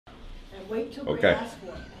Wait till Okay. ask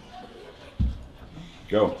one.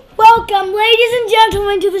 Go. Welcome, ladies and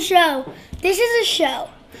gentlemen, to the show. This is a show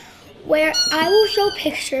where I will show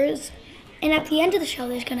pictures, and at the end of the show,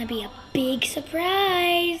 there's going to be a big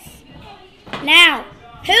surprise. Now,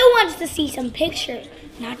 who wants to see some pictures?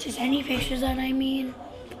 Not just any pictures that I mean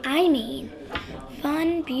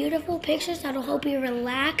fun, beautiful pictures that'll help you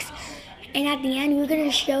relax. And at the end, we're going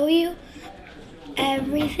to show you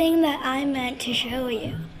everything that I meant to show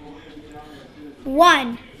you.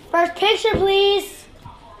 First picture, please.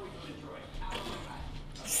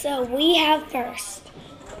 So we have first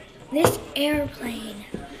this airplane.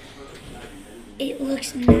 It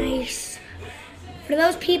looks nice. For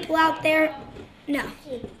those people out there, no.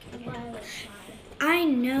 I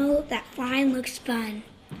know that flying looks fun.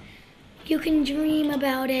 You can dream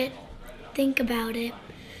about it, think about it.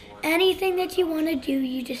 Anything that you want to do,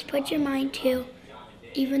 you just put your mind to.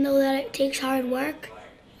 Even though that it takes hard work,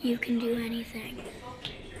 you can do anything.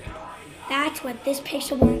 That's what this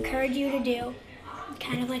picture will encourage you to do.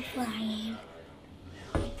 Kind of like flying.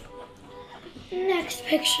 Next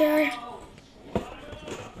picture,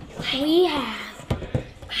 we have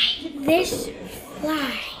this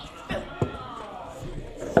fly.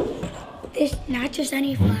 This, not just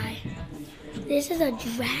any fly. This is a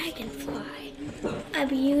dragonfly. A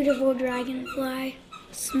beautiful dragonfly.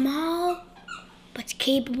 Small, but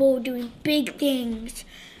capable of doing big things.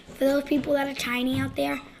 For those people that are tiny out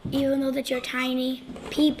there, even though that you're tiny,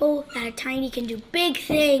 people that are tiny can do big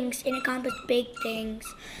things and accomplish big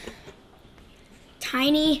things.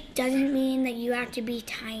 Tiny doesn't mean that you have to be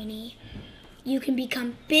tiny. You can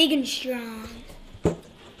become big and strong.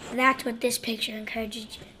 That's what this picture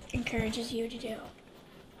encourages you to do.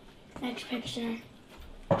 Next picture.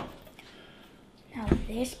 Now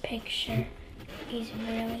this picture is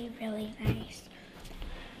really, really nice.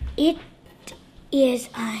 It is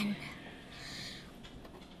an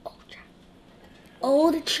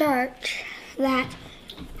old church that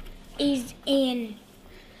is in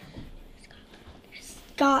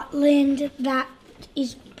Scotland that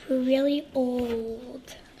is really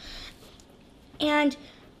old. And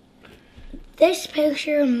this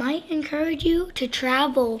picture might encourage you to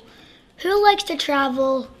travel. Who likes to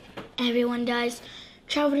travel? Everyone does.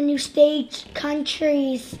 Travel to new states,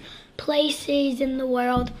 countries, places in the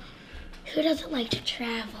world. Who doesn't like to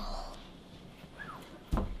travel?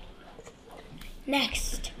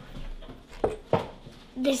 Next,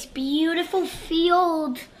 this beautiful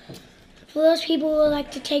field. For those people who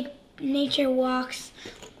like to take nature walks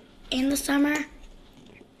in the summer,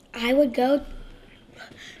 I would go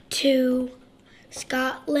to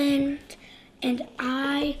Scotland and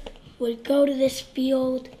I would go to this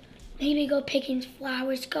field, maybe go picking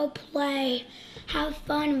flowers, go play, have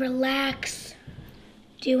fun, relax,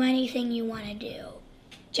 do anything you want to do.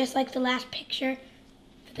 Just like the last picture,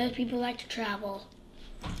 for those people who like to travel.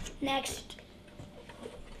 Next,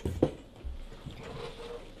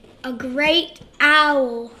 a great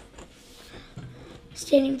owl,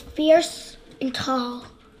 standing fierce and tall.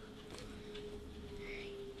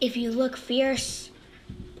 If you look fierce,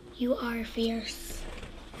 you are fierce.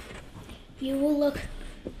 You will look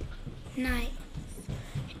nice.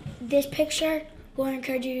 This picture will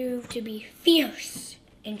encourage you to be fierce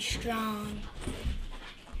and strong.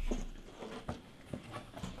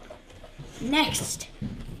 Next,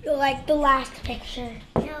 you'll like the last picture.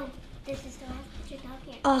 No, this is the last picture down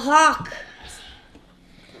here. A hawk.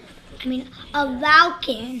 A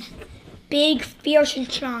falcon. Big, fierce,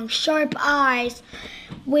 and strong. Sharp eyes.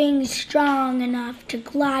 Wings strong enough to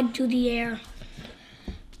glide through the air.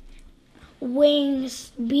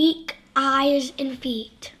 Wings, beak, eyes, and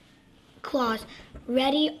feet. Claws.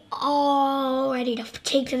 All ready to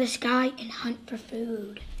take to the sky and hunt for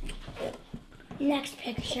food. Next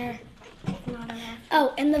picture.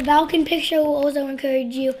 Oh, and the falcon picture will also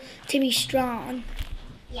encourage you to be strong.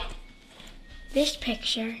 Yeah. This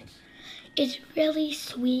picture is really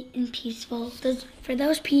sweet and peaceful. For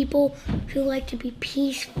those people who like to be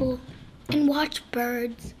peaceful and watch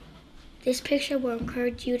birds, this picture will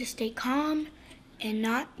encourage you to stay calm and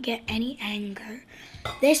not get any anger.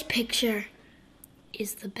 This picture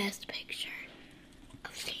is the best picture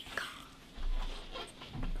of staying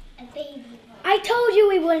calm. A baby. I told you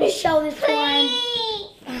we wouldn't show this one.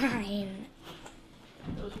 Fine.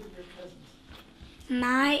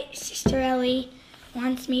 My sister Ellie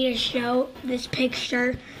wants me to show this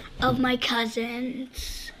picture of my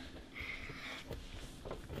cousins.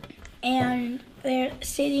 And they're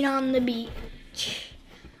sitting on the beach.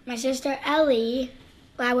 My sister Ellie,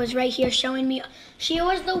 I was right here showing me, she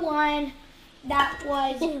was the one that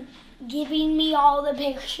was giving me all the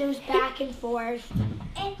pictures back and forth.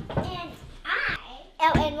 And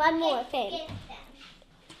one more thing.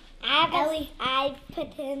 I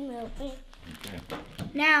put in a little bit.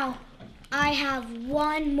 Now, I have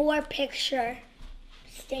one more picture.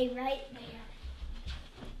 Stay right there.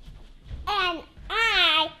 And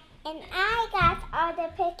I got all the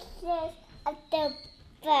pictures of the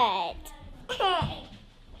bird.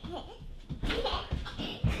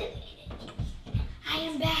 I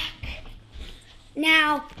am back.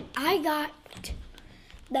 Now, I got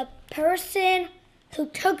the person who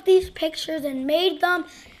took these pictures and made them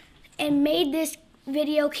and made this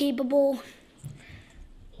video capable,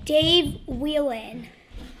 Dave Whelan.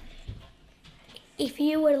 If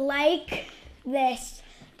you would like this,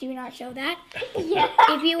 do you not show that? Yeah.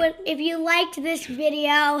 If you liked this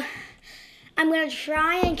video, I'm gonna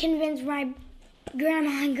try and convince my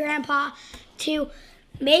grandma and grandpa to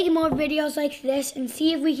make more videos like this and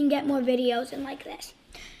see if we can get more videos and like this.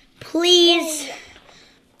 Please,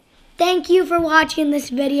 thank you for watching this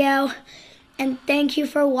video and thank you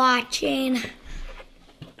for watching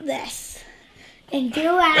this. And do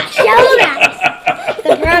show that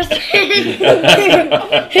the person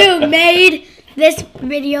who made this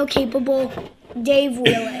video capable, Dave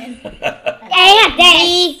Whelan. And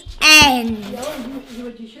the end.